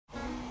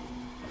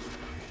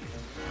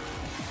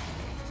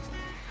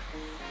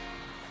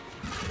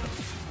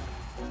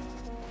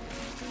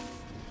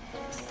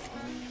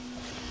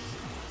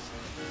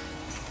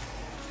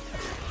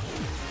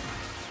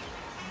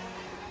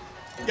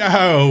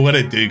Yo, what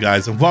it do,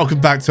 guys, and welcome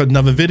back to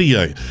another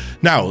video.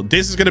 Now,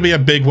 this is going to be a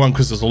big one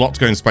because there's a lot to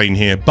go and explain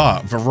here,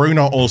 but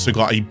Voruna also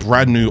got a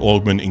brand new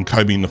augment in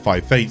Combing the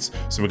Five Fates,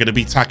 so we're going to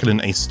be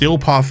tackling a Steel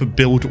Path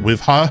build with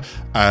her,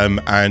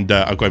 and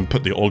I'll go and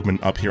put the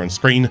augment up here on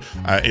screen.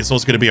 It's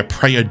also going to be a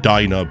Prayer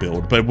Dynar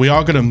build, but we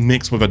are going to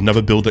mix with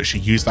another build that she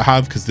used to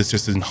have because this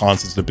just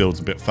enhances the builds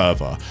a bit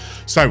further.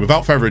 So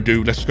without further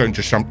ado, let's go and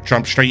just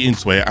jump straight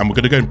into it, and we're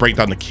going to go and break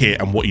down the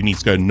kit and what you need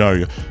to go and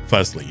know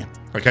firstly,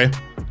 okay?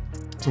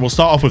 So we'll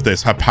start off with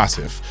this, her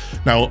passive.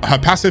 Now, her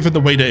passive and the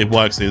way that it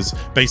works is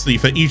basically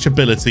for each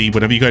ability,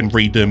 whenever you go and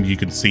read them, you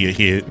can see it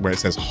here where it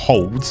says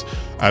holds.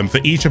 For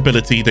each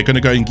ability, they're going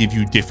to go and give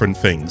you different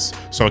things.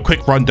 So a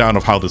quick rundown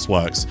of how this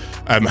works.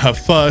 Her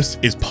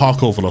first is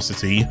parkour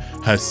velocity.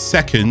 Her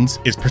second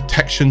is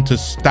protection to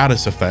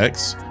status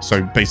effects.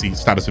 So basically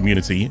status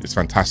immunity. It's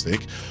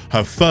fantastic.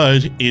 Her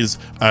third is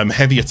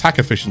heavy attack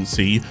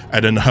efficiency.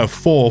 And then her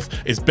fourth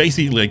is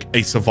basically like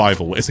a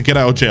survival. It's a get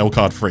out of jail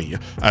card free.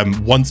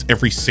 Once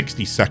every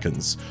 60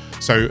 seconds.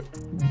 So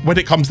when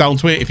it comes down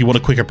to it, if you want a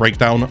quicker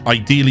breakdown,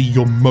 ideally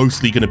you're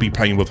mostly going to be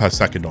playing with her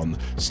second on.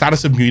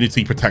 Status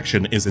immunity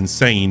protection is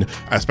insane,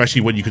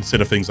 especially when you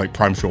consider things like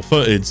prime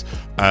sure-footed,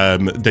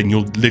 then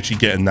you're literally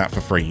getting that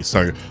for free.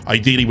 So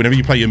ideally, whenever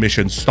you play your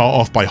mission, start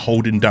off by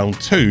holding down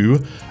 2,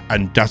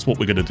 and that's what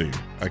we're going to do,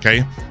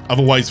 okay?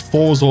 Otherwise,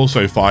 4 is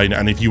also fine,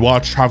 and if you are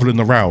traveling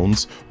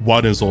around,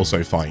 1 is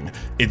also fine.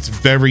 It's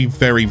very,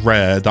 very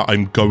rare that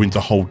I'm going to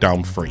hold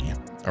down 3.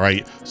 All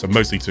right, so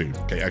mostly 2.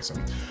 Okay,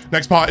 excellent.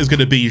 Next part is going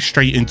to be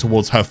straight in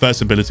towards her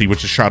first ability,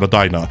 which is Shroud of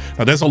Dynar.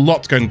 Now, there's a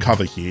lot to go and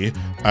cover here,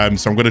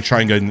 so I'm going to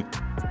try and go and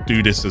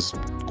do this as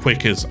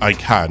quick as I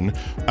can.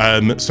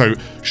 So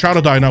Shroud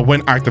of Dynar,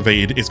 when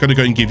activated, it's going to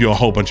go and give you a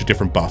whole bunch of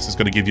different buffs. It's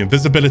going to give you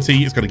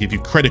invisibility, it's going to give you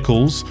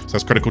criticals, so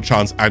that's critical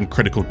chance and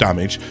critical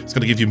damage. It's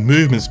going to give you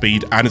movement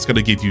speed, and it's going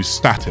to give you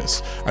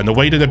status. And the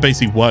way that it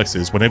basically works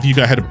is whenever you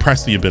go ahead and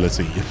press the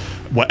ability,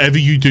 whatever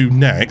you do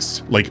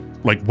next, like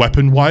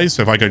weapon wise,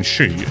 so if I go and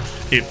shoot,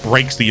 it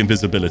breaks the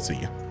invisibility,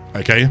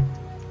 okay?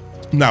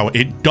 Now,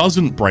 it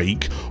doesn't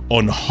break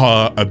on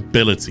her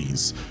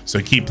abilities, so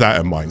keep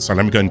that in mind. So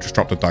let me go and just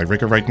drop the die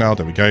rigger right now.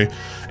 There we go.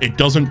 It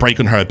doesn't break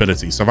on her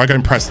abilities. So if I go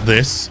and press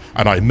this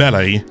and I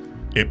melee,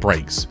 it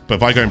breaks. But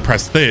if I go and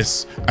press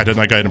this and then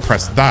I go and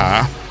press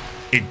that,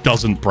 it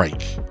doesn't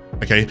break,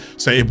 okay?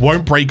 So it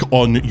won't break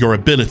on your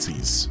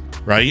abilities,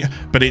 right?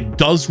 But it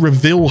does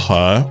reveal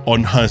her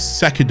on her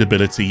second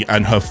ability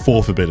and her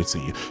fourth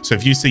ability. So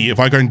if you see, if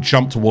I go and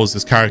jump towards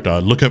this character,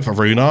 look at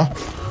Voruna,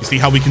 you see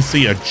how we can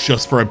see her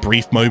just for a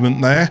brief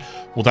moment there?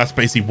 Well, that's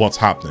basically what's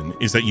happening,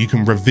 is that you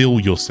can reveal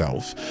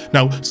yourself.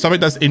 Now,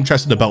 something that's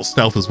interesting about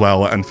stealth as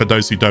well, and for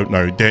those who don't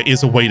know, there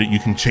is a way that you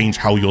can change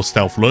how your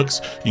stealth looks.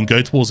 You can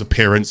go towards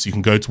appearance, you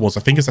can go towards, I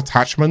think it's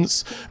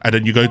attachments, and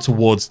then you go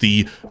towards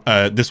the,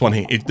 this one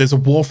here. If there's a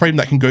Warframe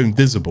that can go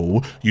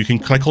invisible, you can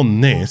click on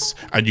this,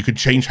 and you can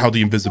change how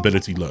the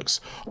invisibility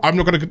looks. I'm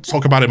not going to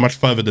talk about it much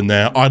further than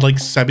there. I like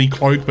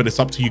semi-cloak, but it's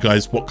up to you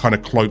guys what kind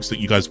of cloaks that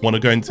you guys want to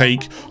go and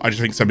take. I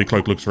just think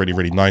semi-cloak looks really,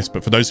 really nice.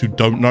 But for those who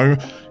don't know,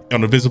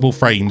 on invisible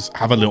frames,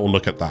 have a little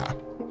look at that.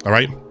 All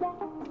right,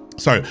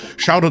 so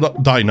Shroud of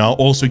Dynar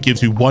also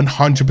gives you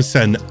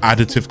 100%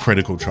 additive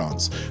critical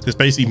chance. This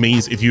basically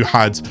means if you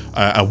had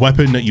a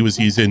weapon that you was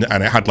using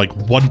and it had like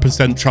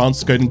 1%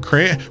 chance to go and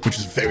crit, which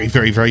is very,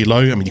 very, very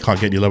low. I mean, you can't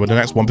get any lower than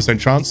that. It's 1%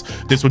 chance.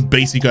 This would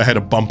basically go ahead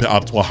and bump it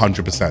up to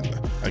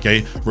 100%.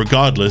 Okay,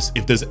 regardless,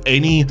 if there's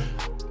any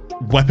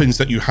weapons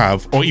that you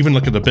have, or even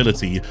like an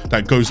ability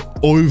that goes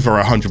over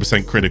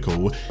 100%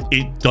 critical,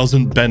 it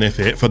doesn't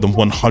benefit for the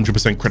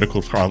 100%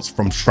 critical chance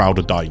from Shroud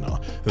of Dynar.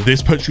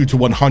 This puts you to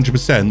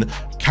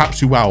 100%,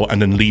 caps you out,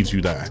 and then leaves you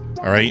there.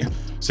 All right,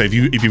 so if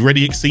you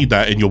already exceed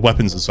that in your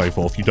weapons and so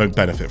forth, you don't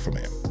benefit from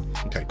it.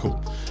 Okay,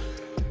 cool.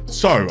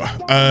 So,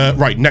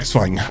 right, next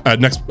thing,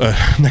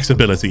 next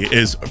ability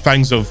is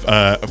Fangs of,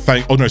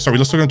 oh no, sorry,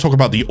 let's go and talk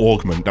about the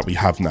augment that we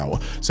have now.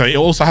 So it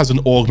also has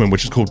an augment,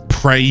 which is called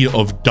Prayer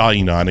of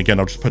Dynar, and again,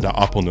 I'll just put that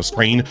up on the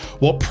screen.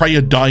 What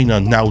Prayer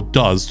Dynar now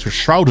does to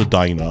Shroud of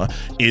Dynar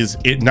is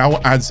it now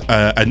adds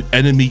an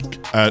enemy,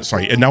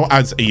 it now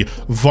adds a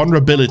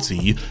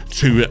vulnerability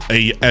to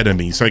a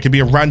enemy. So it can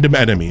be a random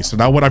enemy. So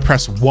now when I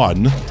press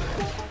 1,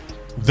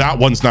 that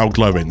one's now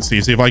glowing. So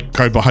you see, if I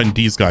go behind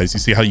these guys, you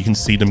see how you can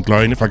see them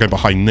glowing. If I go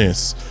behind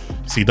this,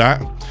 see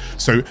that?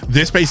 So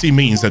this basically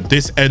means that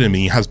this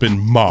enemy has been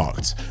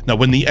marked. Now,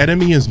 when the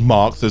enemy is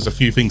marked, there's a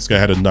few things to go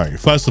ahead and know.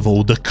 First of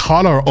all, the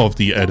color of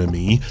the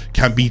enemy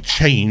can be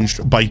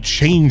changed by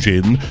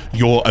changing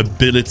your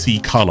ability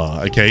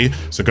color, okay?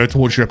 So go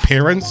towards your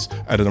appearance,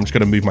 and then I'm just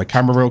gonna move my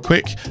camera real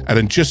quick, and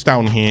then just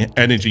down here,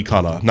 energy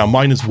color. Now,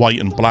 mine is white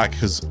and black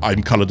because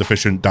I'm color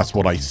deficient, that's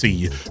what I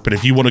see. But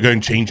if you wanna go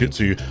and change it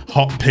to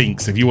hot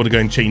pinks, if you wanna go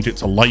and change it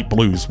to light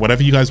blues,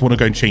 whatever you guys wanna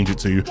go and change it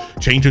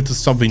to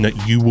something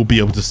that you will be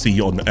able to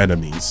see on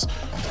enemies.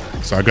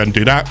 So I'm going to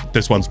do that.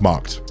 This one's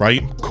marked,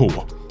 right?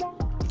 Cool.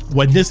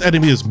 When this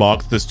enemy is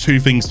marked, there's 2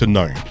 things to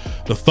know.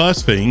 The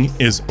first thing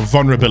is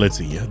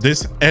vulnerability.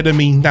 This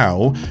enemy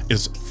now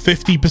is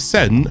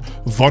 50%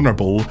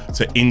 vulnerable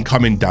to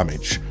incoming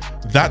damage.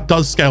 That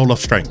does scale of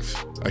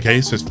strength.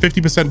 Okay, so it's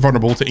 50%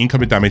 vulnerable to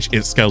incoming damage.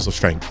 It scales of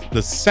strength.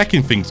 The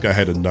second thing to go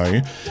ahead and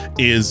know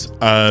is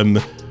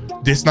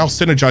this now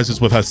synergizes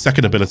with her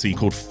second ability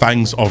called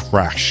Fangs of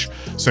Raksh.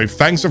 So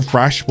Fangs of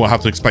Raksh, we'll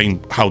have to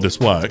explain how this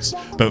works,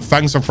 but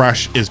Fangs of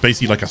Raksh is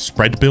basically like a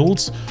spread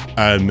build.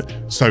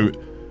 So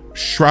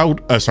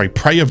Shroud,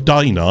 Prey of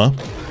Dynar,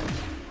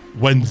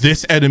 when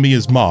this enemy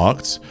is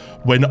marked,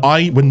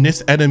 when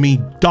this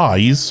enemy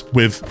dies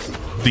with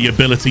the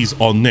abilities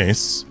on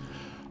this,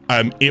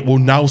 it will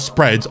now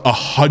spread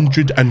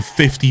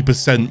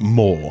 150%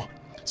 more.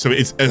 So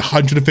it's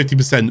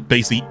 150%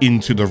 basically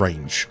into the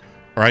range.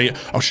 Right,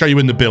 I'll show you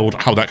in the build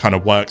how that kind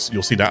of works.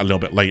 You'll see that a little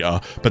bit later,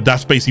 but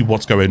that's basically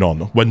what's going on.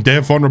 When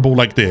they're vulnerable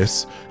like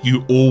this,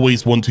 you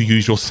always want to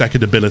use your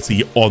second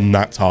ability on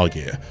that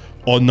target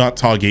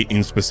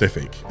in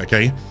specific.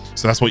 Okay,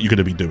 so that's what you're going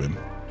to be doing.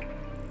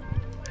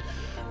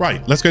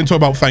 Right, let's go and talk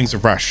about Fangs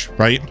of Raksh,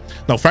 right?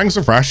 Now, Fangs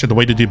of Raksh, and the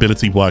way that the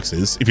ability works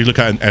is, if you look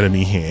at an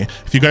enemy here,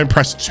 if you go and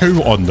press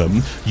 2 on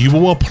them, you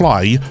will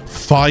apply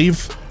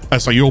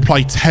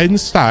 10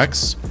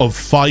 stacks of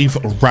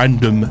 5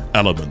 random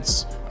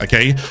elements.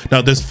 Okay,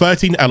 now there's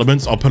 13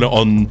 elements. I'll put it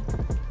on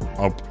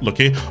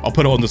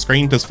the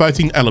screen. There's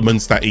 13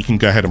 elements that he can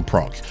go ahead and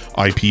proc.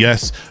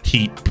 IPS,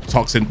 heat,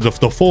 toxin, the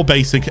 4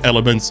 basic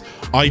elements,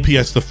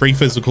 IPS, the 3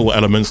 physical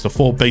elements, the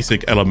 4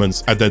 basic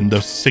elements, and then the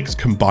 6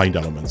 combined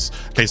elements.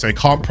 Okay, so it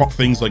can't proc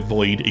things like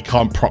void, it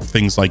can't proc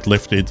things like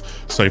lifted,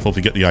 so forth.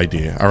 You get the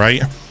idea. All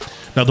right,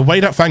 now the way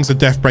that Fangs of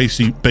Death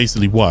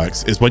basically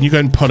works is when you go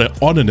and put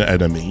it on an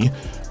enemy,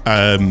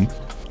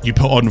 you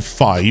put on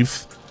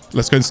 5.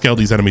 Let's go and scale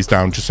these enemies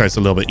down just so it's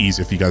a little bit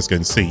easier for you guys to go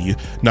and see.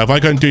 Now, if I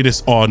go and do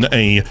this on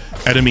a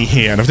enemy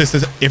here, and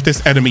if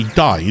this enemy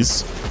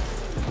dies,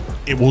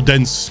 it will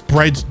then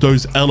spread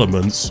those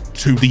elements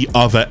to the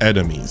other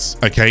enemies.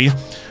 Okay,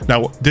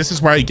 now this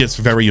is where it gets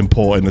very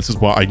important. This is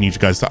what I need you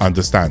guys to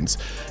understand.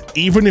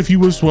 Even if you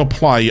was to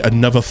apply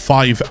another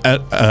 5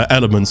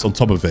 elements on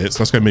top of it, so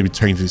let's go and maybe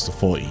change these to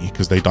 40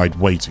 because they died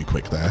way too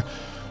quick there.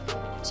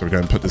 So we're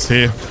going to put this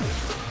here.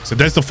 So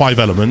there's the 5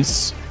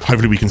 elements.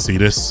 Hopefully we can see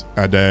this.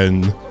 And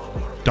then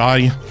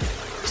die.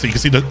 So you can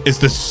see that it's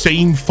the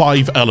same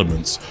 5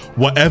 elements.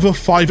 Whatever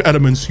 5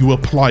 elements you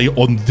apply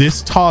on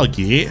this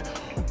target,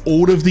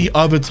 all of the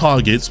other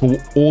targets will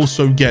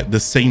also get the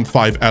same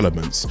 5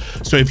 elements.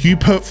 So if you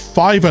put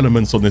 5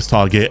 elements on this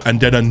target and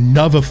then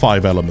another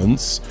 5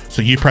 elements,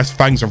 so you press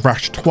Fangs of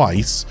Raksh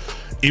twice,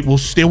 it will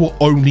still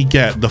only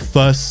get the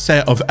first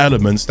set of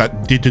elements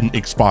that didn't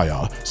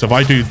expire. So if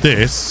I do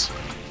this,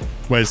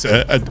 where's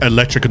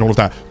electric and all of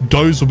that,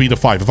 those will be the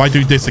 5. If I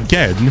do this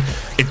again,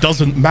 it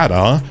doesn't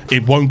matter.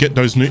 It won't get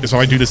those new. So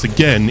I do this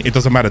again, it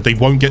doesn't matter. They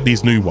won't get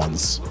these new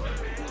ones.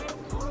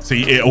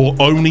 See, it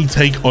will only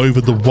take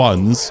over the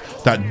ones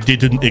that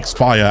didn't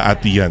expire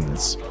at the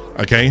ends.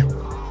 Okay,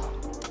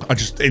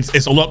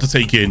 it's a lot to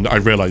take in. I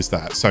realize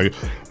that. So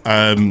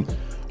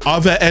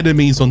other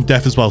enemies on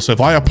death as well. So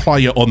if I apply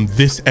it on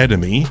this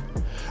enemy,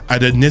 and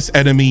then this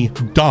enemy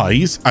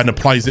dies and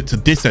applies it to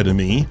this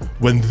enemy,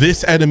 when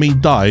this enemy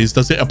dies,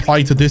 does it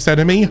apply to this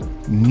enemy?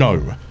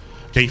 No.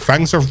 Okay,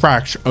 Fangs of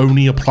Raksh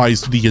only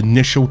applies to the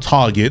initial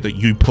target that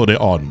you put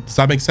it on. Does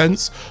that make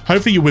sense?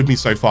 Hopefully you're with me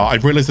so far. I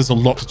realize there's a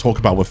lot to talk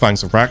about with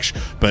Fangs of Raksh,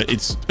 but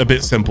it's a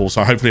bit simple,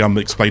 so hopefully I'm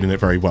explaining it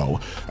very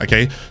well.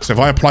 Okay, so if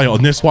I apply it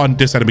on this one,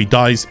 this enemy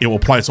dies, it will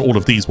apply to all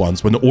of these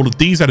ones. When all of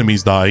these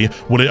enemies die,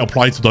 will it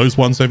apply to those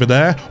ones over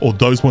there or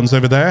those ones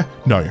over there?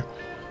 No.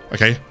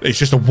 Okay, it's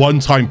just a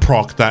one-time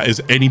proc that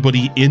is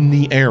anybody in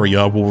the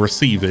area will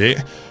receive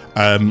it.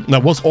 Now,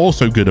 what's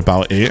also good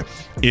about it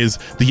is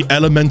the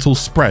elemental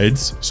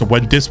spreads. So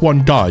when this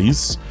one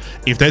dies,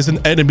 if there's an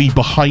enemy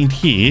behind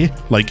here,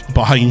 like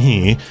behind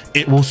here,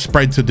 it will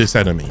spread to this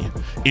enemy.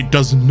 It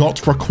does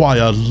not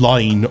require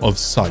line of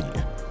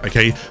sight.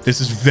 Okay, this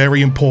is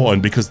very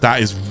important because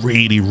that is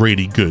really,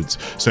 really good.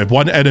 So if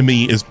one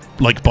enemy is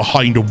like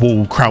behind a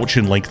wall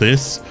crouching like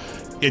this,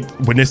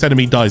 when this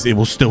enemy dies, it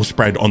will still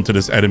spread onto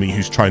this enemy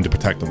who's trying to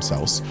protect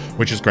themselves,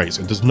 which is great.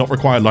 So it does not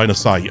require line of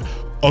sight,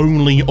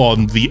 only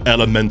on the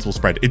elemental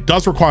spread. It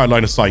does require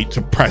line of sight to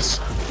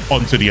press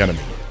onto the enemy.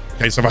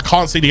 Okay, so if I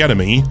can't see the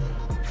enemy,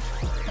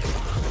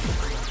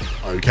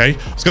 okay,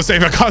 I was gonna say,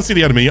 if I can't see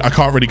the enemy, I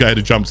can't really go ahead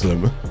and jump to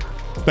them.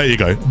 There you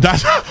go.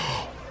 That's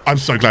I'm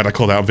so glad I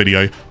called that on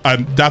video.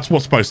 That's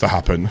what's supposed to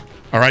happen.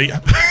 All right.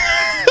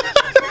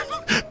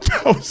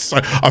 So,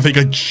 I think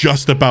I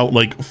just about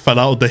like fell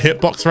out of the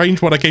hitbox range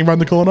when I came around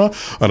the corner.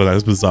 I don't know,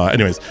 it's bizarre.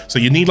 Anyways, so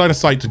you need line of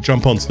sight to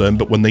jump onto them,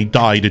 but when they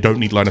die, they don't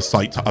need line of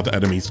sight to other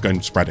enemies to go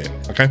and spread it.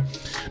 Okay,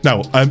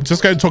 now I'm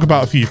just going to talk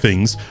about a few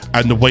things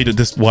and the way that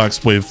this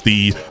works with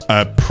the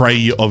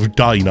Prey of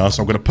Dynar.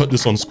 So I'm going to put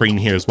this on screen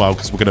here as well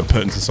because we're going to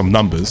put into some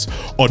numbers.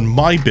 On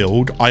my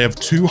build, I have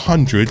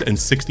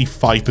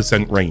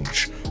 265%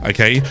 range.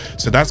 Okay,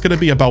 so that's going to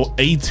be about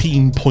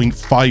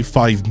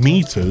 18.55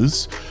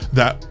 meters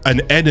that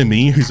an enemy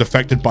enemy who's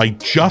affected by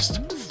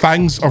just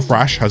Fangs of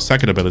Raksh, her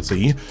second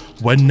ability,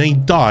 when they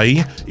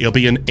die, it'll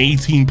be an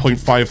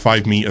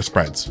 18.55 meter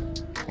spread.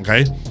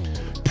 Okay.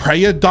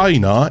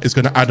 Dynar is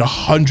going to add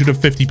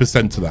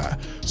 150% to that.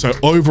 So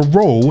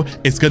overall,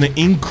 it's going to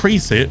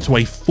increase it to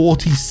a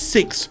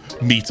 46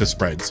 meter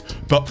spread,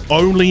 but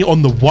only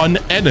on the one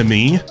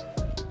enemy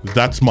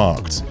that's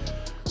marked.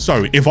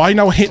 So if I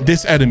now hit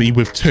this enemy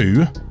with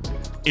 2,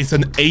 it's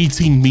an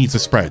 18 meter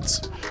spread.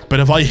 But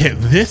if I hit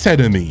this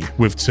enemy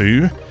with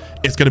 2,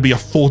 it's going to be a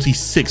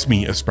 46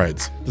 meter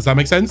spread. Does that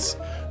make sense?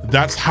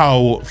 That's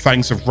how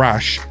Fangs of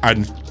Raksh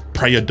and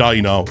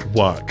Dynar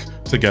work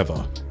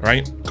together,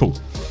 right? Cool.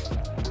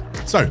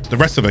 So the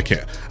rest of her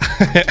kit.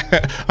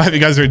 I hope you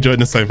guys are enjoying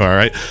this so far,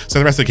 right? So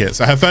the rest of the kit.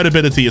 So her third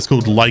ability is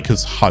called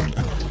Lycaths Hunt.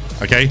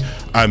 Okay,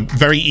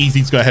 very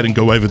easy to go ahead and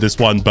go over this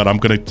one, but I'm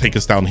going to take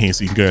us down here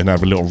so you can go and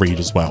have a little read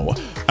as well.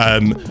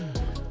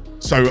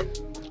 So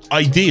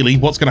ideally,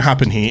 what's going to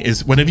happen here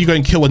is whenever you go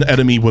and kill an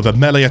enemy with a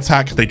melee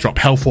attack, they drop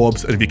health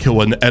orbs, and if you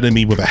kill an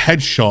enemy with a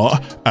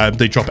headshot,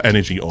 they drop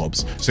energy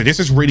orbs. So this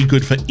is really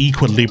good for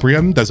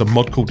equilibrium. There's a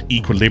mod called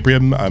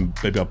equilibrium.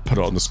 Maybe I'll put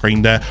it on the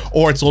screen there.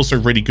 Or it's also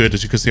really good,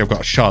 as you can see, I've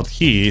got a shard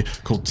here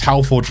called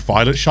Talforge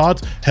Violet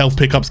Shard. Health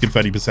pickups give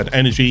 30%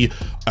 energy.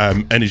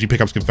 Energy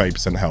pickups give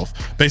 30% health.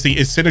 Basically,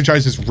 it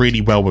synergizes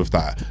really well with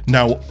that.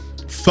 Now,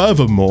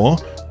 furthermore,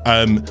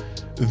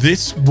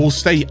 this will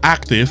stay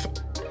active.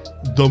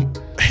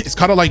 It's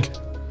kind of like,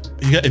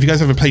 if you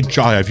guys ever played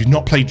Jaya, if you've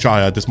not played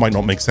Jaya, this might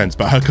not make sense,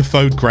 but her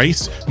Cathode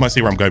Grace, you might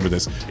see where I'm going with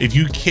this. If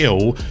you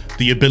kill,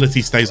 the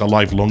ability stays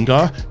alive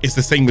longer. It's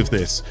the same with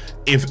this.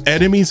 If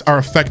enemies are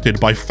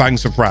affected by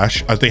Fangs of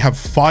Raksh, as they have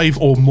 5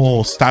 or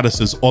more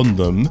statuses on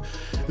them,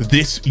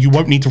 you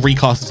won't need to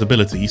recast this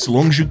ability. So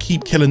long as you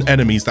keep killing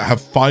enemies that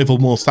have 5 or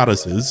more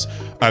statuses,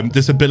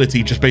 this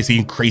ability just basically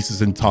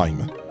increases in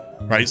time,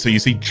 right? So you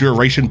see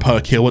duration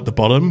per kill at the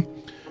bottom.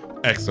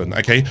 Excellent.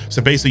 Okay, so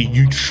basically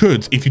you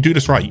should, if you do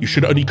this right, you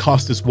should only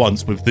cast this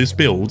once with this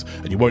build,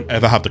 and you won't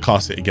ever have to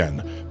cast it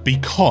again,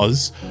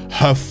 because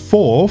her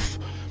 4th,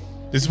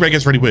 this is where it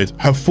gets really weird,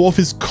 her 4th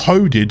is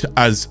coded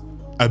as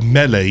a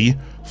melee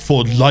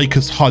for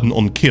Lycaths Hunt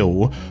on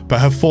kill, but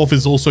her 4th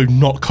is also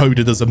not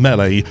coded as a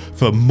melee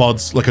for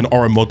mods like an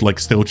aura mod like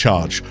Still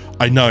Charge.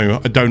 I know,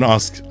 don't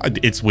ask,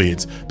 it's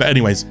weird. But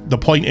anyways, the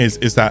point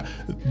is that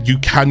you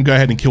can go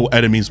ahead and kill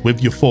enemies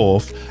with your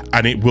 4th,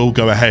 and it will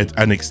go ahead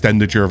and extend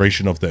the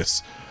duration of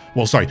this.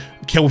 Well, sorry,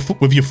 kill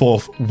with your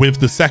 4th with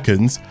the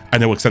 2nd,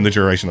 and it will extend the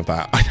duration of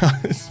that.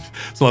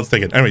 So let's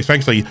take it. Anyways,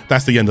 thankfully,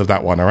 that's the end of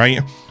that one, all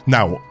right?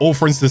 Now,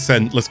 Ulfruns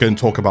Descent, let's go and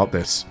talk about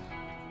this.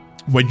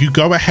 When you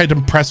go ahead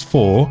and press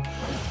 4,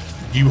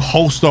 you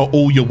holster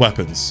all your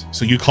weapons.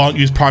 So you can't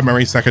use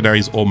primaries,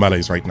 secondaries, or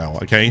melees right now,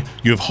 okay?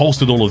 You have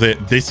holstered all of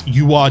it.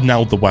 You are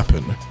now the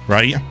weapon,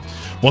 right?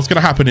 What's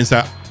going to happen is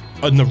that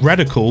on the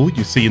reticle,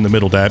 you see in the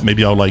middle there,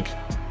 maybe I'll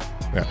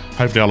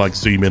hopefully I'll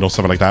zoom in or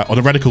something like that. On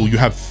the reticle, you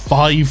have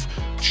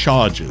 5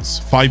 charges,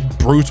 5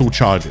 brutal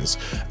charges.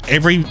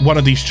 Every one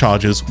of these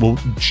charges will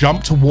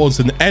jump towards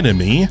an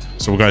enemy.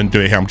 So we'll go and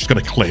do it here. I'm just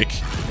going to click.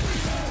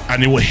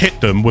 And it will hit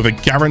them with a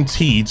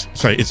guaranteed,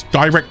 so it's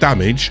direct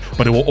damage,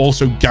 but it will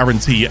also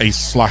guarantee a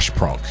slash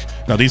proc.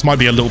 Now, these might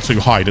be a little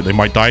too high that they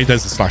might die.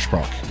 There's the slash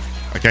proc,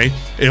 okay?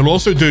 It'll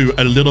also do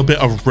a little bit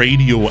of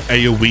radial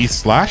AoE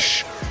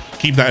slash.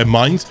 Keep that in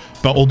mind.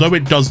 But although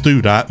it does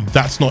do that,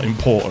 that's not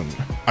important.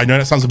 I know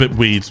that sounds a bit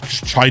weird.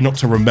 Just try not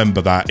to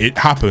remember that. It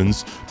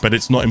happens, but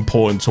it's not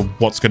important to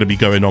what's going to be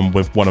going on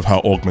with one of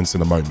her augments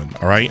in a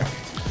moment, all right?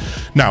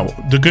 Now,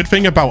 the good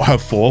thing about her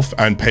 4th,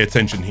 and pay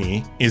attention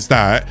here, is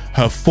that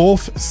her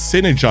 4th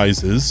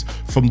synergizes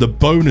from the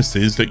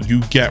bonuses that you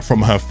get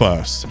from her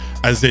 1st.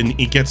 As in,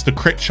 it gets the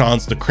crit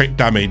chance, the crit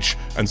damage,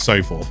 and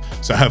so forth.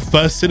 So her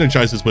 1st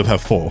synergizes with her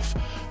 4th.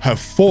 Her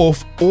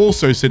 4th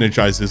also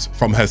synergizes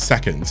from her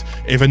 2nd.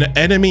 If an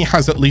enemy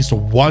has at least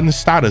 1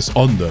 status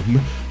on them,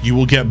 you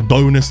will get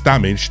bonus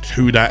damage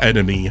to that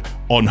enemy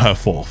on her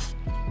 4th.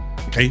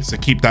 Okay, so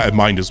keep that in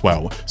mind as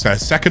well. So her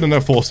 2nd and her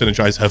 4th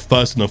synergize, her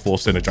 1st and her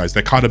 4th synergize.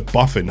 They're kind of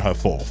buffing her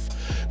 4th.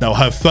 Now,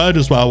 her 3rd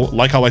as well,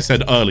 like how I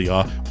said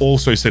earlier,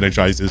 also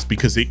synergizes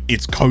because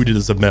it's coded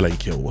as a melee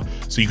kill.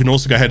 So you can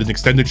also go ahead and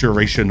extend the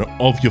duration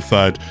of your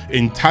 3rd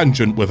in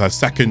tangent with her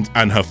 2nd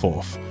and her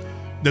 4th.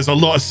 There's a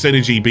lot of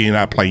synergy being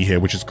at play here,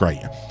 which is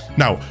great.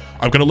 Now,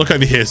 I'm going to look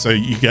over here so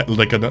you get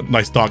like a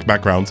nice dark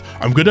background.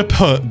 I'm going to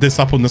put this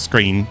up on the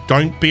screen.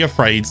 Don't be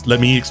afraid. Let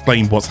me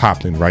explain what's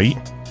happening, right?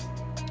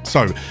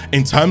 So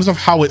in terms of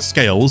how it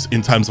scales,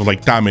 in terms of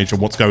like damage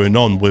and what's going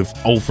on with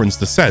Ulfruns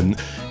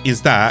Descent,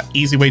 is that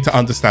easy way to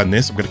understand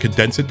this, I'm going to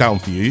condense it down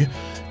for you,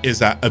 is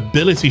that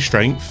ability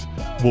strength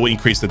will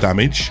increase the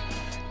damage.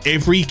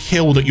 Every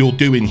kill that you're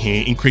doing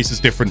here increases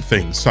different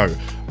things. So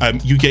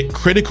you get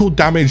critical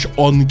damage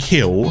on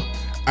kill,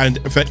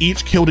 and for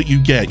each kill that you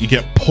get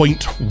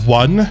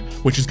 0.1,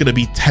 which is going to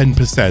be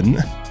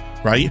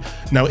 10%, right?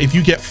 Now, if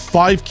you get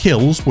 5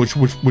 kills, which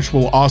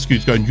will ask you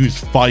to go and use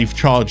 5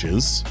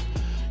 charges,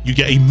 you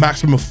get a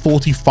maximum of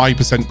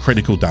 45%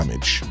 critical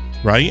damage,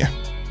 right?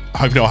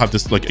 Hopefully I'll have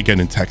this like again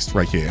in text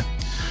right here.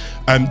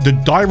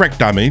 The direct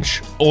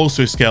damage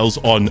also scales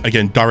on,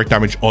 again, direct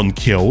damage on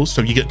kills.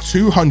 So you get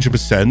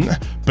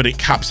 200%, but it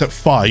caps at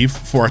 5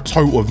 for a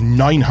total of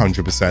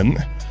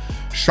 900%.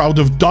 Shroud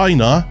of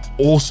Dynar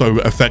also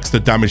affects the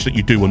damage that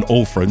you do on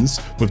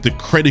Ulfruns. With the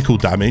critical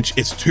damage,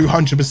 it's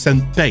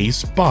 200%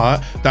 base,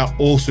 but that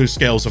also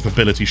scales of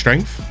ability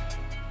strength.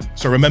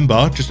 So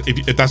remember, just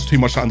if that's too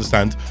much to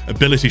understand,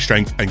 ability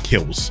strength and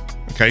kills.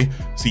 Okay,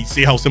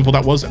 see how simple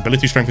that was?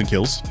 Ability strength and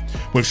kills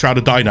with Shroud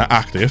of Dynar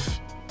active,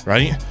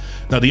 right?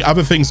 Now, the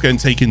other thing's going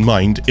to take in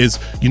mind is,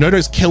 you know,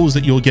 those kills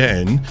that you're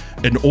getting,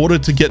 in order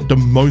to get the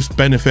most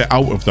benefit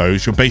out of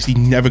those, you're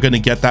basically never going to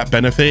get that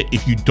benefit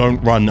if you don't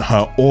run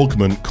her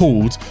augment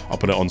called, I'll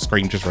put it on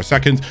screen just for a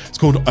second. It's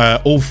called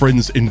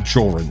Ulfruns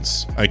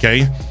Endurance.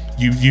 Okay,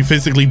 you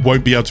physically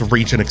won't be able to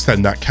reach and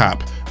extend that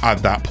cap at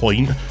that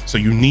point. So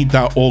you need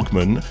that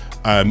augment.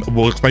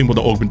 We'll explain what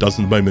the augment does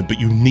in a moment, but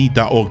you need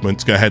that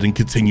augment to go ahead and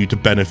continue to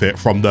benefit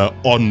from the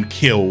on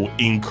kill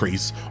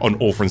increase on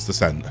Ulfruns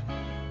Descent.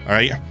 All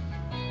right.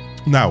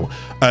 Now,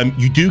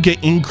 you do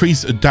get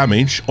increased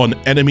damage on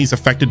enemies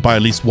affected by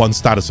at least one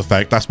status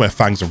effect. That's where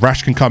Fangs of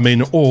Raksh can come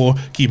in, or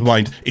keep in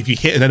mind, if you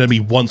hit an enemy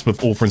once with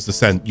Ulfruns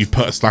Descent, you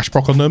put a slash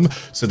proc on them.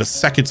 So the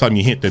second time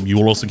you hit them, you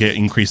will also get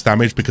increased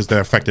damage because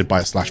they're affected by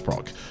a slash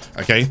proc.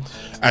 Okay.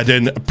 And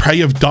then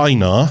Prey of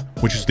Dynar,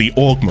 which is the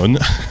augment.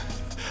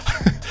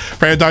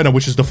 Prey of Dynar,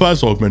 which is the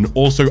first augment,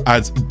 also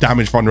adds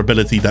damage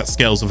vulnerability that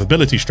scales of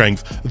ability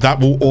strength. That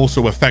will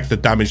also affect the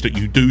damage that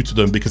you do to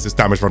them because it's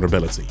damage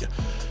vulnerability.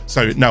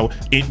 So now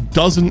it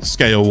doesn't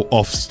scale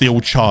off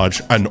Steel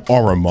Charge and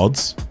Aura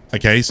mods.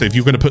 Okay, so if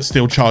you're going to put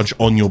Steel Charge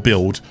on your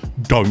build,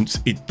 don't.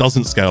 It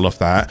doesn't scale off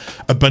that,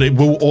 but it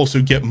will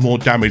also get more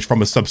damage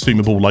from a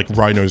subsumable like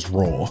Rhino's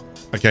Roar.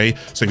 Okay,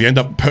 so if you end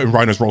up putting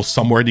Rhino's Roar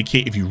somewhere in the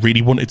kit, if you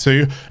really wanted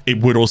to, it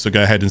would also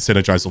go ahead and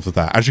synergize off of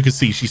that. As you can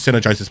see, she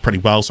synergizes pretty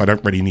well, so I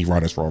don't really need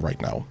Rhino's Roar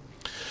right now.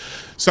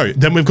 So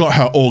then we've got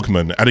her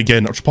augment, and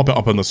again, I'll just pop it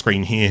up on the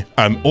screen here.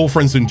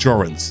 Ulfruns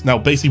Endurance. Now,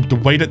 basically, the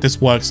way that this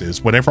works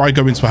is whenever I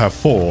go into her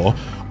 4,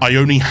 I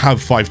only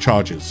have 5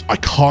 charges. I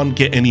can't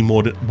get any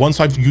more. Once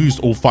I've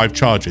used all 5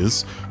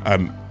 charges,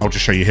 I'll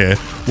just show you here.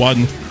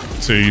 1,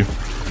 2,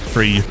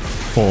 3,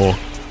 4.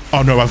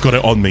 Oh no, I've got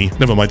it on me.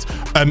 Never mind.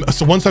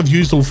 So once I've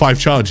used all 5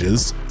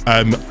 charges,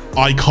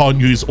 I can't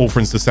use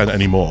Ulfruns Descent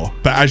anymore.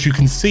 But as you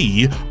can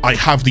see, I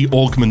have the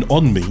augment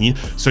on me.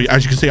 So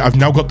as you can see, I've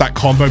now got that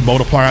combo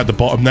multiplier at the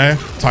bottom there,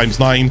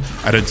 ×9 and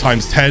then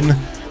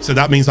 ×10. So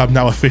that means I'm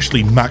now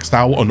officially maxed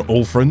out on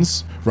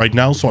Ulfruns right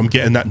now. So I'm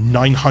getting that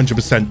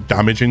 900%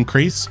 damage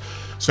increase.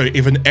 So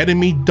if an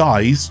enemy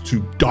dies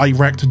to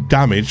direct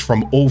damage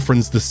from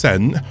Ulfruns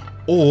Descent,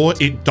 or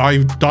it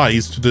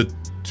dies to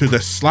the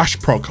slash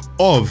proc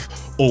of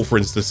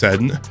Ulfruns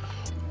Descent,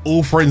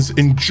 Ulfruns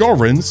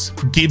Endurance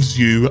gives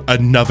you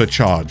another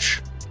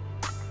charge.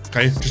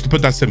 Okay, just to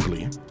put that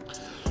simply.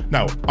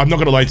 Now, I'm not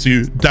gonna lie to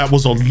you, that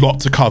was a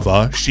lot to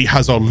cover. She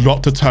has a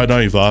lot to turn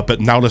over, but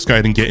now let's go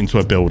ahead and get into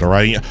a build, all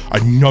right? I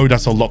know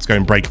that's a lot to go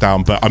and break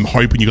down, but I'm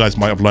hoping you guys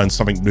might have learned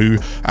something new.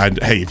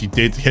 And hey, if you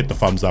did, hit the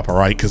thumbs up, all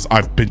right? Because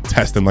I've been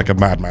testing like a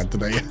madman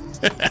today.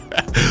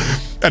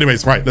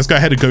 Anyways, right, let's go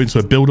ahead and go into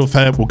a build of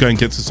her. We'll go and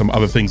get to some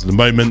other things in a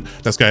moment.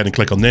 Let's go ahead and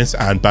click on this,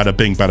 and bada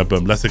bing, bada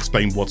boom. Let's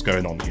explain what's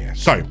going on here.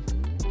 So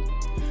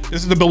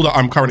this is the build that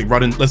I'm currently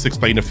running. Let's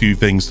explain a few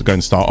things to go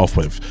and start off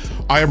with.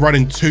 I am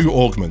running two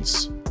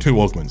augments.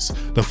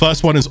 The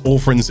first one is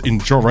Ulfruns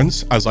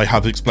Endurance, as I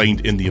have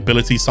explained in the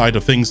ability side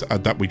of things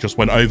that we just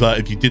went over.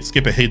 If you did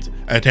skip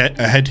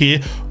ahead here,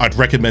 I'd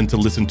recommend to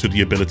listen to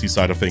the ability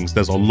side of things.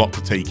 There's a lot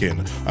to take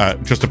in.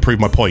 Just to prove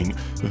my point,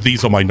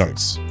 these are my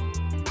notes.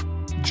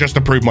 Just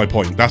to prove my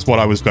point, that's what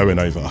I was going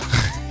over.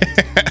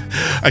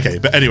 Okay,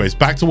 but anyways,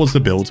 back towards the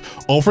build.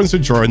 Ulfruns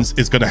Endurance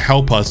is going to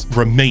help us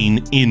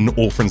remain in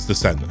Ulfruns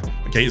Descent.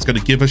 Okay, it's going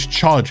to give us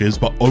charges,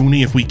 but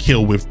only if we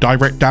kill with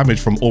direct damage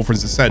from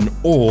Ulfruns Descent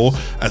or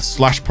a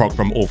slash proc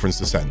from Ulfruns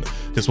Descent.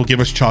 This will give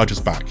us charges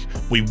back.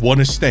 We want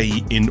to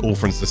stay in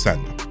Ulfruns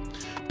Descent.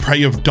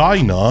 Prey of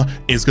Dynar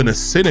is going to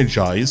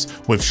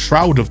synergize with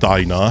Shroud of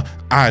Dynar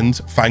and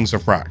Fangs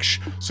of Raksh.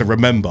 So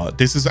remember,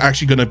 this is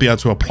actually going to be able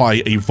to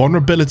apply a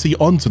vulnerability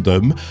onto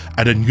them,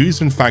 and then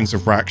using Fangs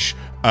of Raksh,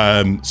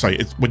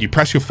 it's when you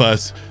press your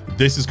first,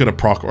 this is going to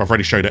proc, or I've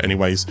already showed it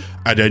anyways,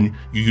 and then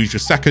you use your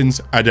seconds,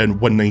 and then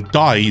when they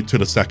die to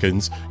the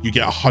seconds, you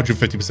get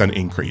 150%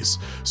 increase.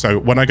 So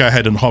when I go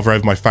ahead and hover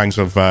over my Fangs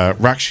of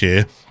Raksh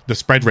here, the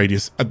spread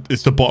radius,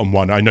 it's the bottom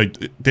one. I know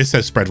this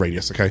says spread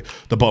radius, okay?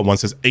 The bottom one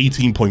says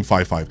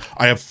 18.55.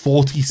 I have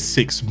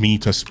 46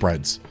 meter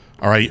spreads,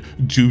 all right,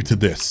 due to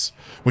this,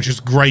 which is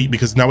great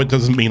because now it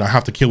doesn't mean I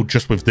have to kill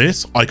just with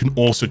this. I can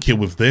also kill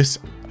with this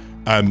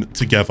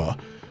together.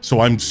 So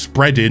I'm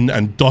spreading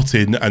and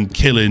dotting and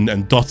killing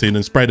and dotting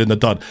and spreading and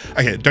dot.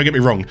 Okay, don't get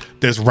me wrong.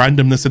 There's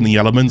randomness in the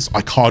elements.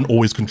 I can't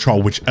always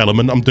control which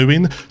element I'm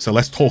doing. So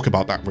let's talk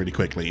about that really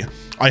quickly.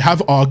 I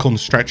have Archon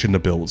Stretch in the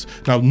build.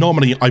 Now,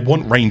 normally I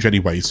want range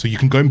anyway, so you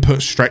can go and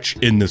put Stretch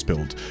in this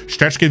build.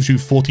 Stretch gives you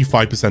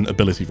 45%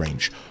 ability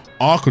range.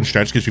 Archon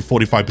stretch gives you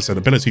 45%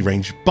 ability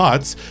range,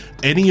 but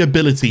any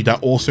ability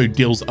that also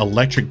deals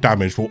electric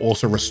damage will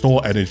also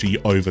restore energy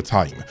over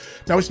time.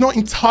 Now, it's not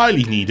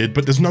entirely needed,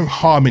 but there's no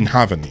harm in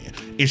having it.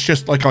 It's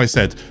just, like I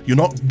said, you're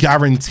not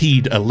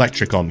guaranteed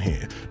electric on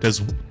here.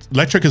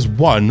 Electric is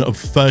one of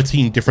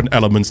 13 different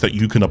elements that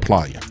you can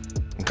apply,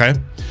 okay?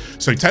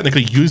 So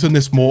technically, using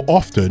this more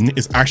often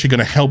is actually going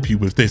to help you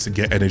with this and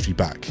get energy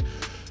back.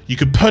 You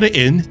can put it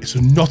in. It's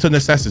not a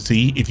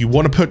necessity. If you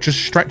want to put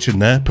just stretch in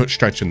there, put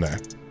stretch in there.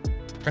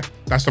 Okay,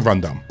 that's the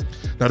rundown.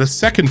 Now, the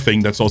second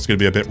thing that's also going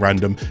to be a bit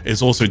random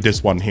is also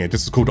this one here.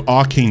 This is called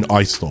Arcane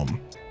Ice Storm.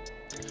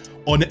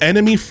 On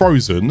enemy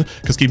frozen,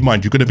 because keep in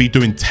mind, you're going to be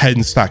doing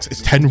 10 stacks.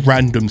 It's 10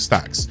 random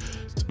stacks.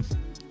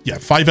 Yeah,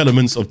 5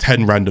 elements of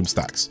 10 random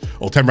stacks,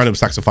 or 10 random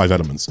stacks of 5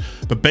 elements.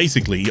 But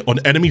basically,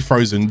 on enemy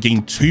frozen,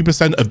 gain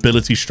 2%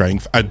 ability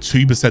strength and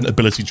 2%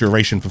 ability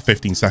duration for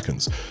 15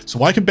 seconds.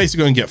 So I can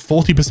basically go and get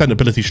 40%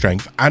 ability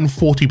strength and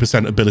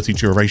 40% ability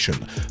duration.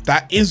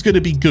 That is going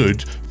to be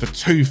good for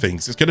 2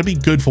 things. It's going to be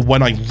good for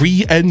when I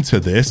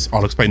re-enter this.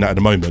 I'll explain that in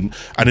a moment.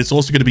 And it's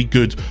also going to be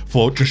good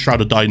for just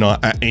Shroud of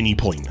Dynar at any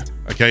point.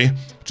 Okay,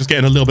 just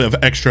getting a little bit of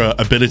extra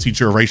ability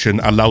duration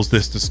allows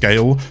this to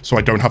scale, so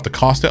I don't have to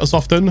cast it as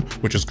often,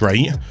 which is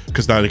great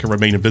because now they can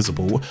remain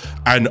invisible.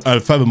 And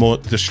furthermore,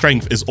 the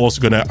strength is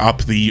also going to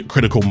up the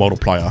critical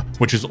multiplier,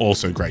 which is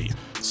also great.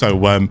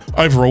 So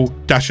overall,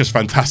 that's just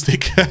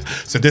fantastic.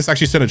 So this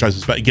actually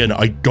synergizes, but again,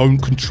 I don't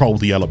control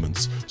the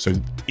elements. So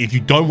if you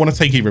don't want to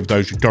take either of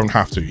those, you don't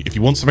have to. If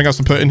you want something else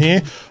to put in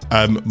here,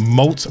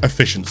 molt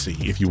efficiency,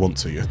 if you want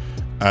to.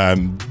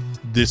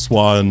 This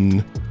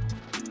one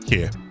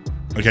here.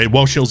 Okay,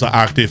 while shields are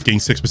active, gain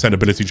 6%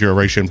 ability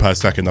duration per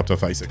second up to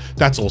 36.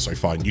 That's also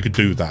fine. You could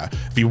do that.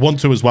 If you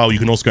want to as well, you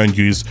can also go and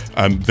use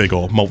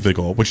Vigor, Molt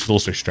Vigor, which is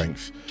also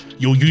strength.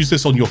 You'll use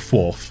this on your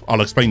 4th.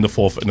 I'll explain the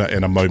 4th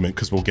in a moment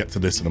because we'll get to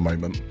this in a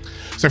moment.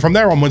 So from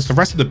there onwards, the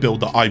rest of the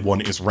build that I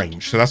want is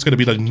range. So that's going to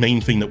be the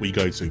main thing that we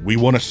go to. We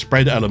want to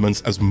spread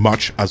elements as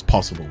much as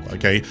possible,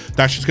 okay?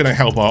 That's just going to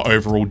help our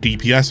overall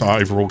DPS, our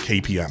overall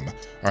KPM, all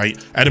right?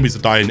 Enemies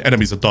are dying,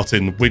 enemies are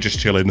dotting, we're just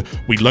chilling.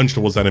 We lunge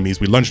towards enemies,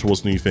 we lunge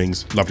towards new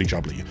things, lovely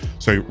jubbly.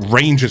 So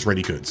range is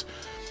really good.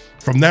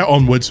 From there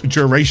onwards,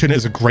 duration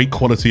is a great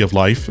quality of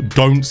life.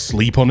 Don't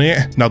sleep on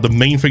it. Now, the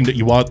main thing that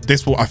you are,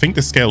 I think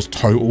this scales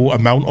total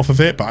amount off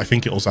of it, but I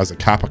think it also has a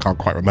cap. I can't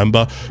quite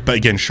remember. But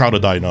again, Shroud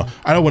of Dynar.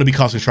 I don't want to be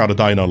casting Shroud of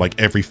Dynar like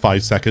every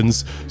 5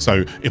 seconds.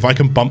 So if I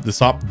can bump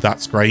this up,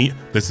 that's great.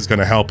 This is going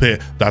to help it.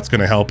 That's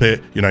going to help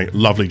it. You know,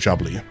 lovely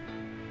jubbly.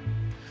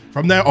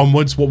 From there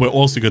onwards, what we're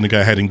also going to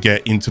go ahead and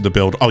get into the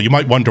build. Oh, you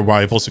might wonder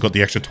why I've also got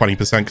the extra 20%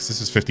 because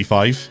this is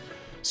 55.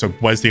 So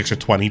where's the extra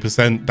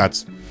 20%?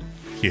 That's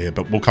here,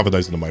 but we'll cover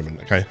those in a moment,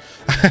 okay?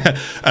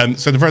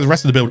 So for the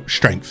rest of the build,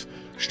 strength,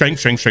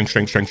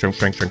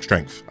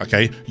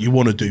 okay? You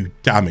want to do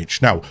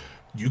damage. Now,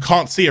 you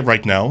can't see it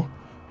right now,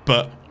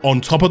 but on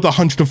top of the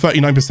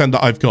 139%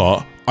 that I've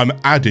got, I'm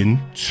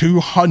adding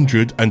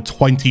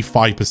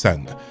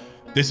 225%.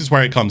 This is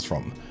where it comes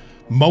from.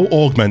 Molt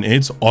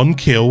augmented on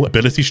kill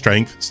ability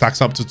strength stacks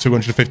up to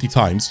 250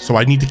 times, so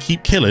I need to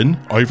keep killing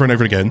over and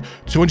over again.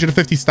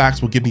 250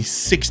 stacks will give me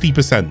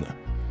 60%.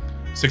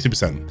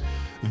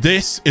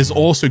 This is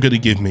also going to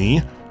give me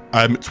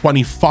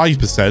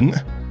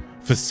 25%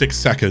 for 6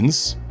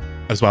 seconds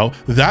as well.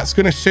 That's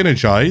going to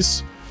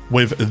synergize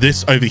with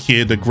this over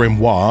here, the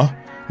Grimoire.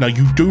 Now,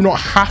 you do not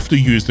have to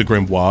use the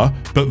Grimoire,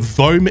 but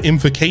Vome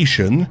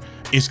Invocation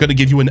is going to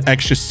give you an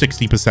extra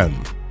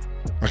 60%.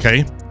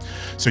 Okay?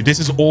 So this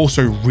is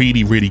also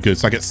really, really good.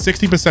 So I get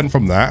 60%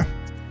 from that,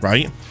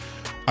 right?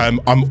 I'm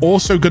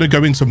also going to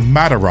go into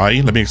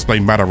Madarai. Let me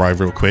explain Madarai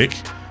real quick.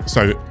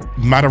 So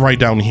Madarai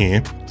down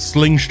here,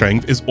 sling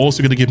strength is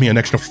also going to give me an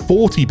extra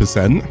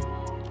 40%,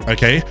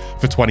 okay,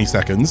 for 20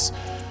 seconds.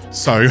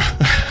 So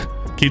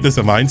keep this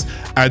in mind.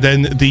 And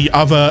then the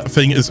other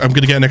thing is I'm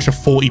going to get an extra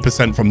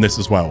 40% from this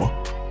as well.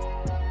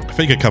 I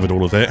think I covered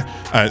all of it.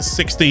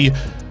 60,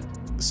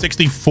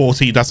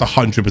 40, that's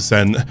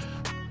 100%.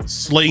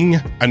 Sling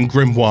and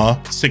Grimoire,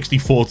 60,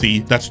 40,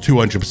 that's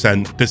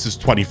 200%. This is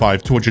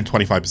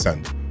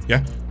 225%.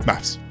 Yeah,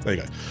 maths. There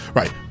you go.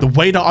 Right, the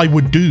way that I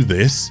would do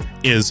this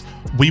is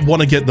we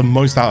want to get the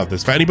most out of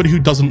this. For anybody who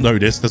doesn't know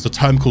this, there's a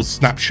term called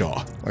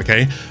snapshot,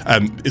 okay?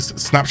 It's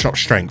snapshot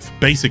strength.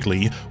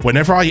 Basically,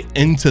 whenever I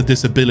enter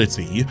this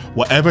ability,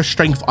 whatever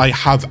strength I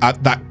have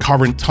at that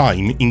current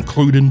time,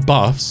 including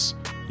buffs,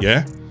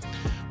 yeah,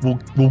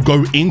 will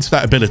go into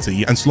that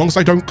ability, and so long as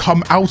I don't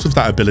come out of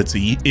that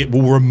ability, it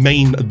will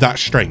remain that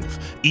strength,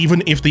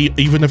 even if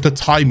the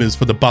timers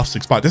for the buffs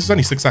expire. This is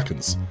only 6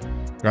 seconds,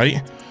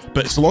 right?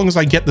 But so long as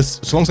I get this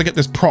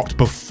procced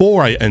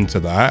before I enter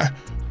that,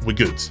 we're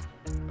good.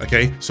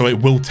 Okay, so it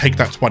will take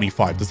that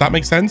 25. Does that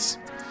make sense?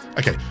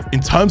 Okay,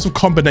 in terms of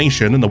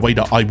combination and the way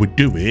that I would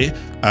do it,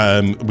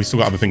 we still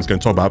got other things going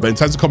to talk about, but in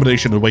terms of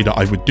combination, the way that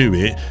I would do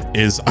it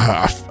is,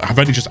 I've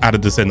only just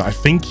added this in. I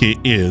think it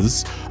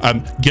is,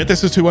 get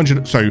this as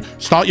 200. So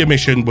start your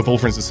mission with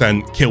Ulfruns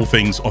Descent, kill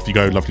things, off you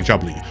go, lovely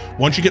jubbly.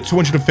 Once you get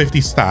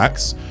 250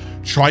 stacks,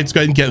 try to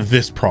go and get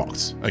this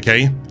procced,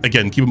 okay?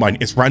 Again, keep in mind,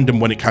 it's random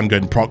when it can go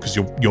and proc because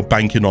you're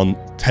banking on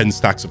 10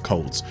 stacks of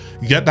colds.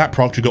 You get that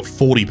proc, you got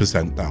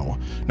 40% now.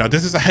 Now,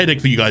 this is a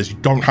headache for you guys. You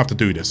don't have to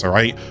do this, all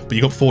right? But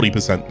you got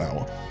 40%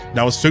 now.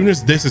 Now, as soon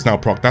as this is now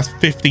proc, that's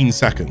 15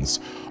 seconds.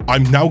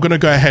 I'm now going to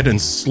go ahead and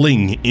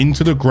sling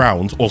into the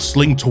ground or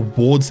sling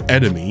towards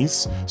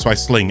enemies. So I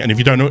sling, and if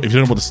you don't know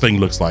what the sling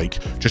looks like,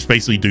 just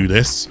basically do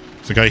this.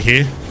 So go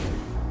here,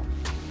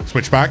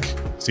 switch back,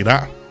 see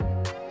that?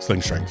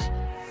 Sling strength.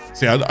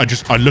 See,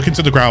 I look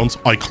into the ground,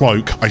 I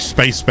cloak, I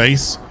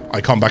space,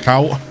 I come back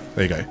out.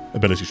 There you go,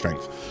 ability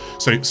strength.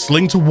 So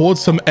sling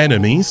towards some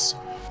enemies.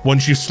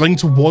 Once you sling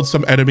towards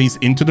some enemies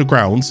into the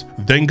ground,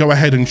 then go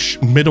ahead and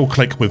middle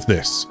click with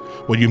this.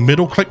 When you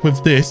middle click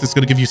with this, it's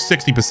going to give you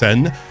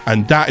 60%,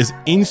 and that is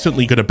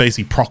instantly going to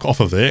basically proc off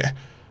of it.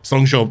 As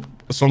long as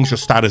your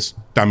status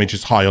damage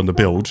is high on the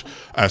build,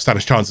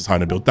 status chance is high on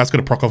the build, that's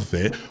going to proc off of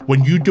it.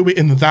 When you do it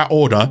in that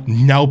order,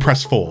 now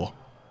press 4.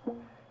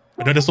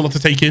 I know there's a lot to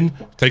take in.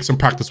 Take some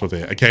practice with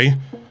it, okay?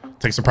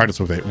 Take some practice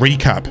with it.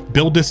 Recap.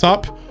 Build this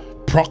up.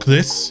 Proc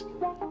this.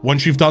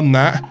 Once you've done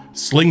that,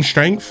 sling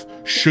strength,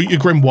 shoot your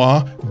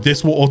grimoire.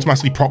 This will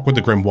automatically proc with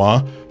the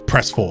grimoire.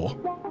 Press 4.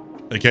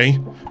 Okay?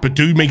 But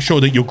do make sure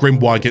that your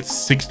grimoire gets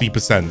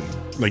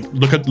 60%. Like,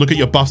 look at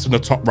your buffs in the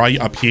top right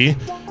up here,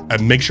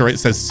 and make sure it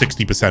says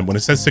 60%. When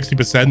it says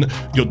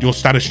 60%, your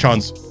status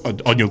chance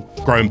on your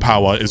growing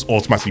power is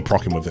automatically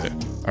proccing with it.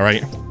 All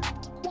right?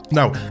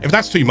 Now, if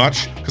that's too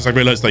much, because I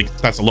realized like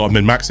that's a lot of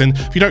min-maxing,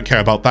 if you don't care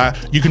about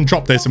that, you can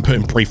drop this and put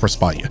in Brief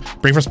Respite.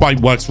 Brief Respite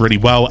works really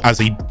well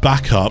as a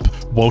backup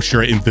whilst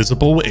you're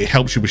invisible. It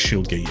helps you with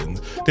shield gating.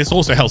 This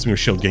also helps me with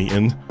shield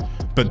gating,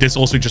 but this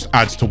also just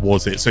adds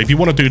towards it. So if you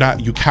want to do that,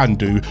 you can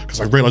do, because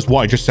I realized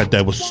what I just said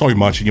there was so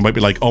much, and you might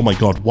be like, oh my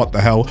God, what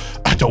the hell?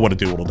 I don't want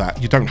to do all of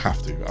that. You don't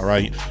have to, all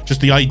right?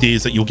 Just the idea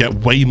is that you'll get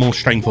way more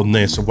strength on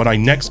this. So when I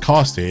next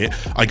cast it,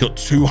 I got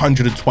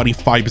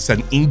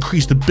 225%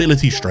 increased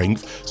ability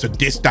strength. So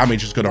this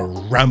damage is going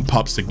to ramp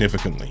up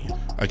significantly,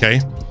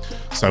 okay?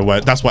 So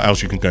that's what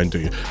else you can go and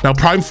do. Now,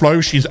 Prime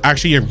Flow, she's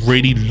actually a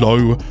really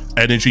low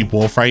energy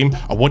Warframe.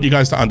 I want you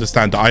guys to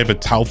understand that I have a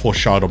Tau 4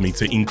 shard on me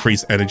to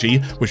increase energy,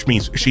 which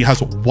means she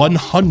has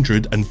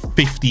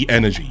 150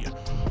 energy.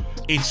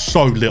 It's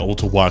so little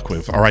to work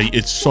with, all right?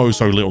 It's so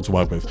little to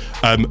work with.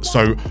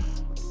 So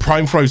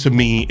Prime Flow to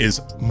me is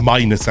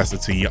my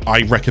necessity.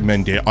 I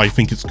recommend it. I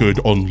think it's good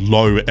on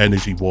low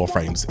energy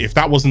Warframes. If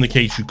that wasn't the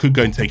case, you could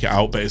go and take it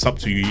out, but it's up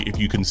to you if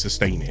you can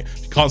sustain it.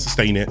 If you can't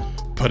sustain it,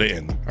 put it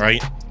in, all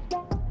right?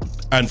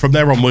 And from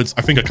there onwards,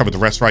 I think I covered the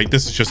rest, right?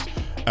 This is just,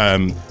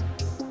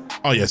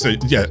 oh yeah, so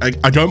yeah,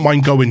 I don't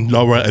mind going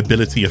lower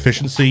ability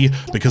efficiency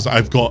because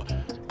I've got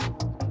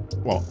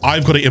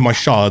it in my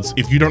shards.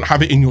 If you don't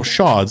have it in your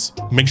shards,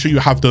 make sure you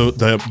have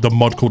the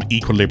mod called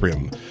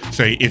Equilibrium.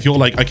 So if you're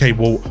like, okay,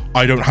 well,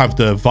 I don't have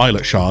the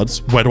violet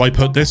shards, where do I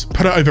put this?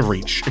 Put it over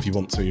reach if you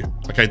want to.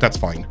 Okay, that's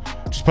fine.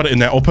 Just put it in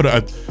there, or put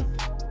it,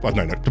 well,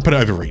 no, put it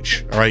over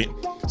reach, all right?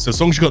 So as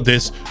long as you got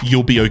this,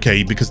 you'll be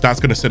okay, because that's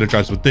going to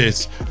synergize with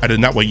this, and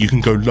then that way you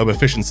can go low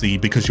efficiency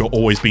because you're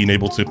always being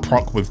able to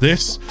proc with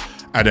this,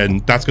 and then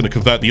that's going to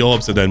convert the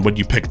orbs, and then when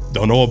you pick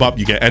an orb up,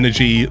 you get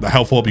energy. The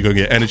health orb, you're going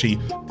to get energy.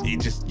 You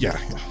just, yeah,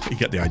 you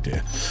get the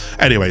idea.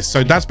 Anyway,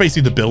 so that's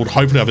basically the build.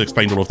 Hopefully I've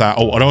explained all of that.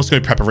 Oh, and also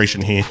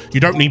preparation here. You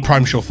don't need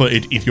Prime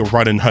Sure-Footed if you're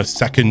running her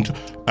second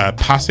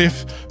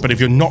passive, but if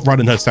you're not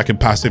running her second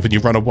passive and you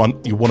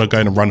want to go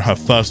in and run her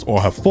first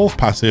or her fourth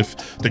passive,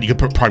 then you can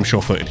put Prime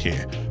Sure-Footed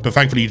here. But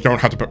thankfully you don't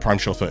have to put Prime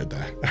Sure-Footed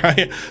there.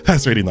 Right?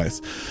 That's really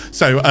nice.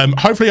 So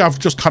hopefully I've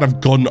just kind of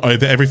gone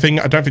over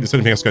everything. I don't think there's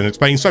anything else going to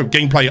explain. So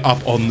gameplay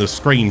up on the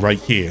screen right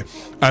here.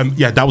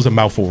 Yeah, that was a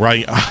mouthful,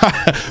 right?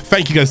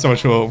 Thank you guys so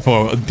much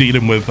for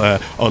dealing with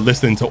or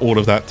listening to all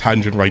of that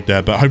tangent right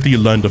there, but hopefully you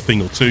learned a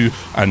thing or two,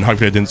 and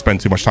hopefully I didn't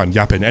spend too much time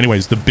yapping.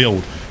 Anyways, the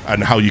build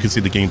and how you can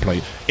see the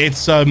gameplay,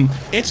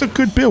 it's a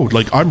good build.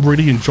 Like, I'm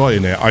really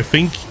enjoying it. I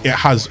think it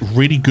has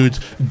really good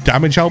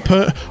damage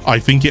output. I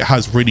think it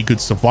has really good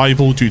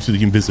survival due to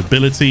the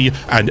invisibility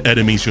and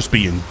enemies just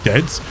being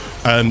dead.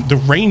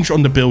 The range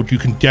on the build you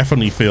can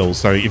definitely feel,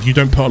 so if you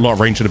don't put a lot of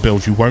range in the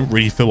build, you won't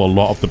really feel a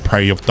lot of the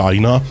prey of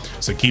Dynar,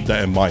 so keep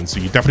that in mind. So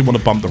you definitely want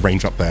to bump the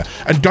range up there,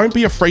 and don't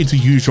be afraid to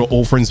use your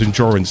Ulfruns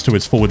endurance to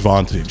its full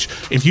advantage.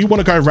 If you want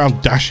to go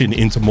around dashing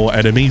into more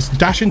enemies,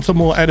 dash into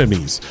more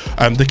enemies.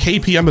 The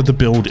KPM of the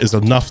build is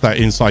enough that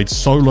inside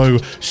solo,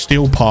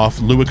 steel path,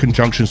 lure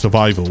conjunction,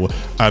 survival,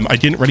 I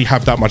didn't really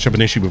have that much of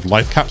an issue with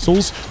life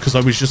capsules because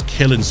I was just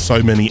killing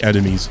so many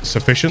enemies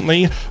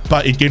sufficiently,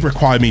 but it did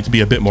require me to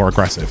be a bit more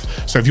aggressive.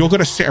 So if you're going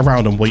to sit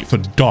around and wait for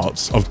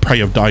dots of prey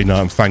of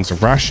Dynar and Fangs of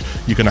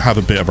Raksh, you're going to have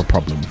a bit of a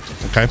problem.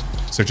 Okay,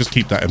 so just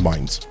keep that in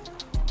mind.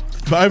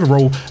 But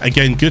overall,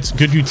 again,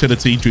 good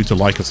utility due to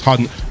Lycaths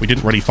Hunt. We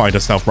didn't really find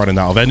ourselves running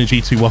out of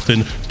energy too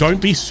often.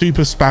 Don't be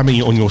super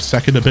spammy on your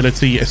second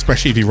ability,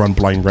 especially if you run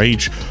Blind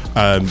Rage,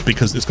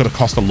 because it's going to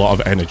cost a lot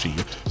of energy.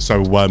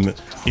 So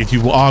if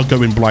you are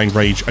going Blind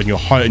Rage and you're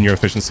high on your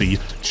efficiency,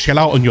 chill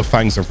out on your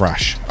Fangs of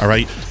Raksh, all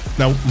right?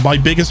 Now, my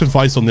biggest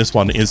advice on this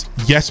one is,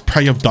 yes,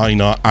 Prey of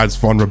Dynar adds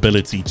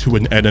vulnerability to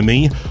an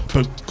enemy,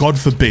 but God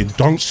forbid,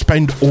 don't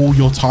spend all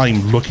your time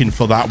looking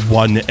for that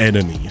one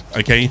enemy,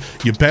 okay?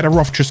 You're better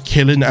off just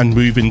killing and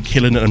moving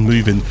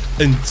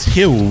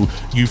until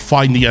you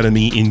find the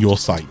enemy in your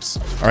sights,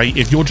 all right?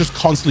 If you're just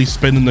constantly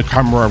spinning the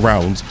camera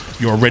around,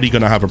 you're already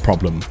going to have a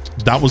problem.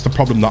 That was the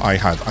problem that I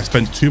had. I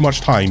spent too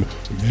much time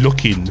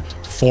looking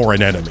for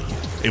an enemy.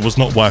 It was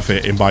not worth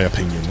it, in my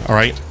opinion, all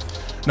right?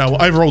 Now,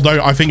 overall,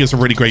 though, I think it's a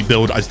really great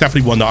build. It's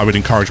definitely one that I would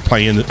encourage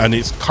playing, and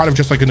it's kind of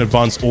just like an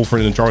advanced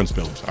Ulfruns endurance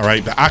build, all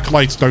right? The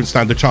Acolytes don't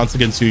stand a chance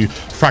against you.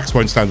 Frax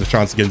won't stand a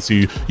chance against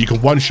you. You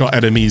can one-shot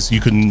enemies. You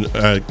can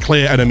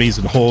clear enemies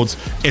and hordes.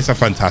 It's a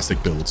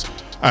fantastic build.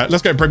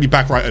 Let's go bring me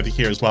back right over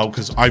here as well,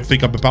 because I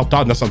think I'm about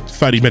done. That's a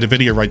 30-minute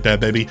video right there,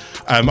 baby.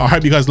 I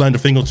hope you guys learned a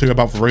thing or two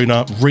about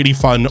Voruna. Really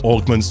fun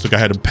augments to go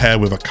ahead and pair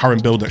with a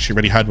current build that she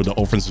already had with the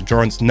Ulfruns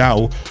Endurance,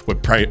 now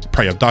with Prey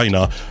of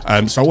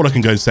Dynar. So all I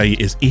can go and say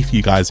is, if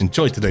you guys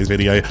enjoyed today's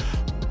video,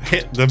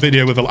 hit the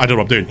video with a, I don't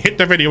know what I'm doing, hit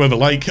the video with a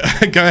like,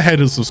 go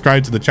ahead and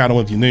subscribe to the channel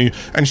if you're new,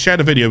 and share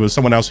the video with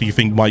someone else who you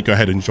think might go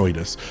ahead and enjoy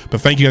this.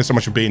 But thank you guys so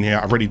much for being here.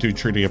 I really do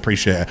truly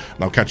appreciate it,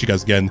 and I'll catch you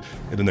guys again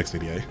in the next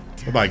video.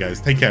 Bye bye, guys.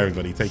 Take care,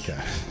 everybody. Take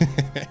care.